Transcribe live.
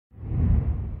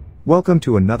Welcome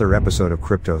to another episode of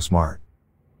Crypto Smart.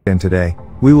 And today,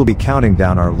 we will be counting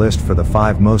down our list for the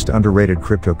 5 most underrated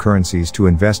cryptocurrencies to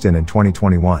invest in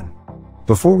 2021.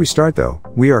 Before we start though,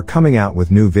 we are coming out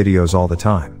with new videos all the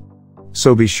time.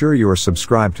 So be sure you are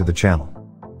subscribed to the channel.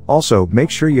 Also, make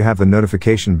sure you have the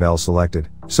notification bell selected,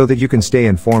 so that you can stay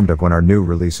informed of when our new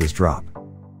releases drop.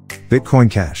 Bitcoin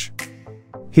Cash.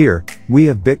 Here, we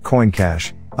have Bitcoin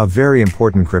Cash, a very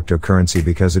important cryptocurrency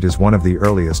because it is one of the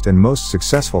earliest and most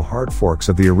successful hard forks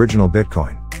of the original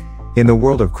Bitcoin. In the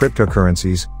world of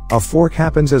cryptocurrencies, a fork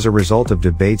happens as a result of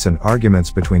debates and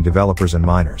arguments between developers and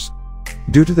miners.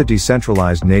 Due to the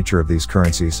decentralized nature of these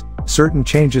currencies, certain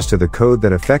changes to the code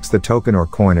that affects the token or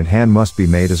coin at hand must be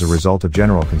made as a result of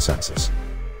general consensus.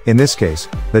 In this case,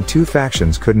 the two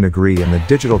factions couldn't agree and the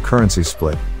digital currency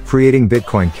split, creating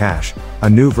Bitcoin Cash, a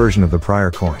new version of the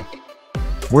prior coin.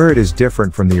 Where it is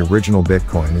different from the original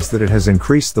Bitcoin is that it has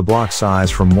increased the block size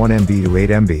from 1 MB to 8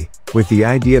 MB, with the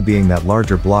idea being that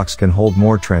larger blocks can hold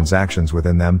more transactions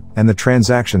within them, and the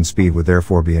transaction speed would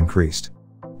therefore be increased.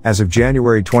 As of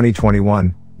January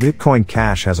 2021, Bitcoin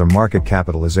Cash has a market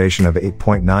capitalization of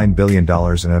 $8.9 billion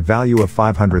and a value of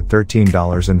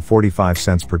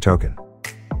 $513.45 per token.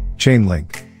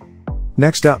 Chainlink.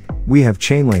 Next up, we have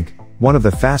Chainlink, one of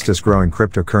the fastest growing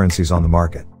cryptocurrencies on the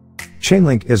market.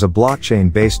 Chainlink is a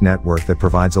blockchain-based network that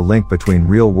provides a link between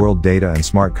real-world data and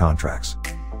smart contracts.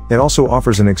 It also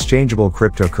offers an exchangeable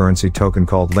cryptocurrency token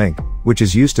called Link, which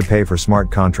is used to pay for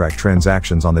smart contract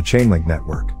transactions on the Chainlink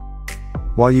network.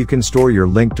 While you can store your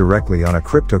Link directly on a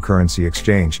cryptocurrency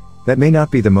exchange, that may not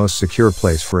be the most secure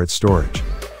place for its storage.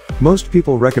 Most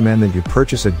people recommend that you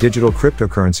purchase a digital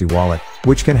cryptocurrency wallet,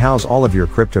 which can house all of your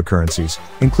cryptocurrencies,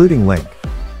 including Link.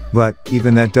 But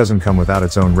even that doesn't come without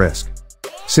its own risk.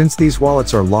 Since these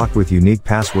wallets are locked with unique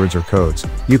passwords or codes,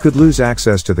 you could lose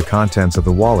access to the contents of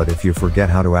the wallet if you forget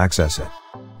how to access it.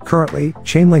 Currently,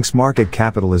 Chainlink's market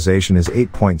capitalization is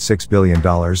 $8.6 billion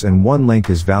and one Link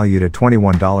is valued at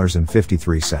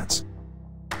 $21.53.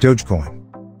 Dogecoin.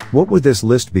 What would this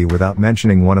list be without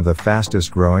mentioning one of the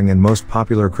fastest growing and most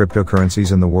popular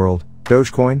cryptocurrencies in the world,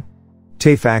 Dogecoin?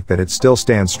 The fact that it still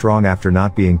stands strong after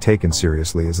not being taken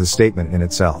seriously is a statement in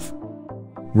itself.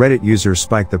 Reddit users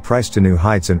spiked the price to new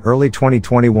heights in early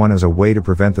 2021 as a way to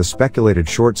prevent the speculated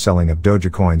short selling of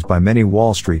Dogecoins by many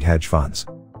Wall Street hedge funds.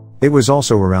 It was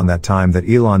also around that time that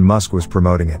Elon Musk was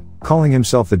promoting it, calling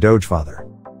himself the Dogefather.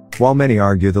 While many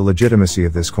argue the legitimacy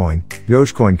of this coin,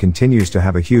 Dogecoin continues to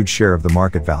have a huge share of the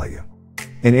market value.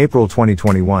 In April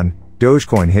 2021,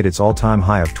 Dogecoin hit its all-time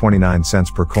high of 29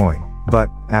 cents per coin, but,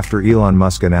 after Elon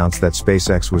Musk announced that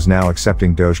SpaceX was now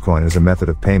accepting Dogecoin as a method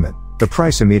of payment, the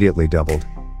price immediately doubled.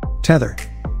 Tether.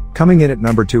 Coming in at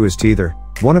number 2 is Tether,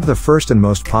 one of the first and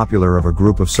most popular of a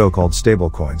group of so-called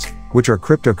stablecoins, which are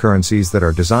cryptocurrencies that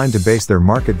are designed to base their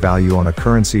market value on a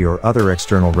currency or other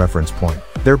external reference point,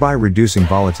 thereby reducing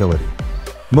volatility.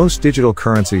 Most digital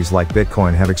currencies like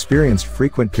Bitcoin have experienced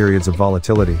frequent periods of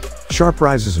volatility, sharp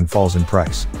rises and falls in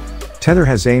price. Tether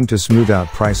has aimed to smooth out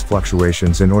price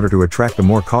fluctuations in order to attract the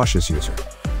more cautious user.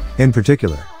 In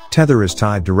particular, Tether is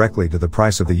tied directly to the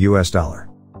price of the US dollar.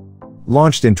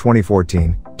 Launched in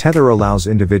 2014, Tether allows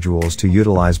individuals to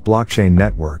utilize blockchain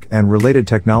network and related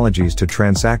technologies to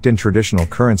transact in traditional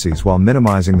currencies while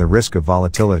minimizing the risk of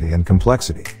volatility and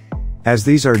complexity. As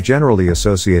these are generally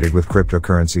associated with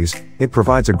cryptocurrencies, it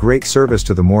provides a great service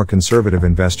to the more conservative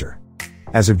investor.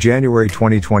 As of January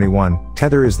 2021,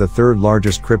 Tether is the third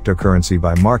largest cryptocurrency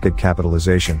by market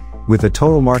capitalization, with a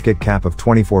total market cap of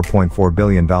 $24.4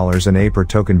 billion and a per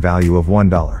token value of $1.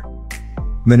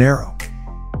 Monero.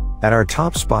 At our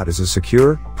top spot is a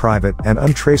secure, private, and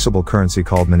untraceable currency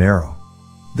called Monero.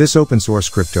 This open-source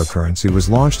cryptocurrency was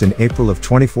launched in April of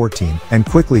 2014 and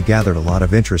quickly gathered a lot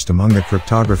of interest among the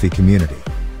cryptography community.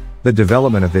 The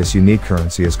development of this unique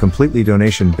currency is completely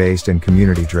donation-based and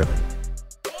community-driven.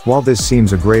 While this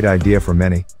seems a great idea for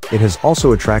many, it has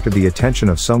also attracted the attention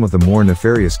of some of the more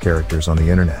nefarious characters on the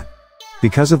internet.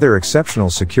 Because of their exceptional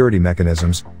security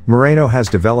mechanisms, Monero has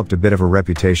developed a bit of a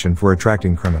reputation for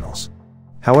attracting criminals.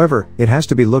 However, it has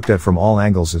to be looked at from all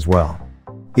angles as well.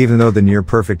 Even though the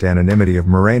near-perfect anonymity of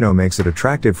Monero makes it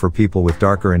attractive for people with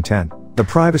darker intent, the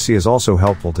privacy is also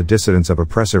helpful to dissidents of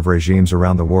oppressive regimes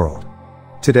around the world.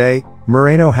 Today,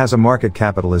 Monero has a market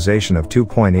capitalization of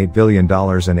 $2.8 billion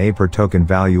and a per token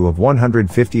value of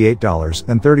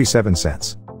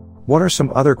 $158.37. What are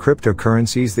some other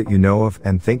cryptocurrencies that you know of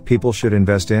and think people should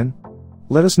invest in?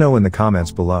 Let us know in the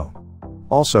comments below.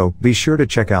 Also, be sure to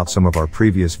check out some of our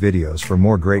previous videos for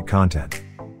more great content.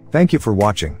 Thank you for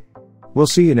watching. We'll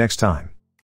see you next time.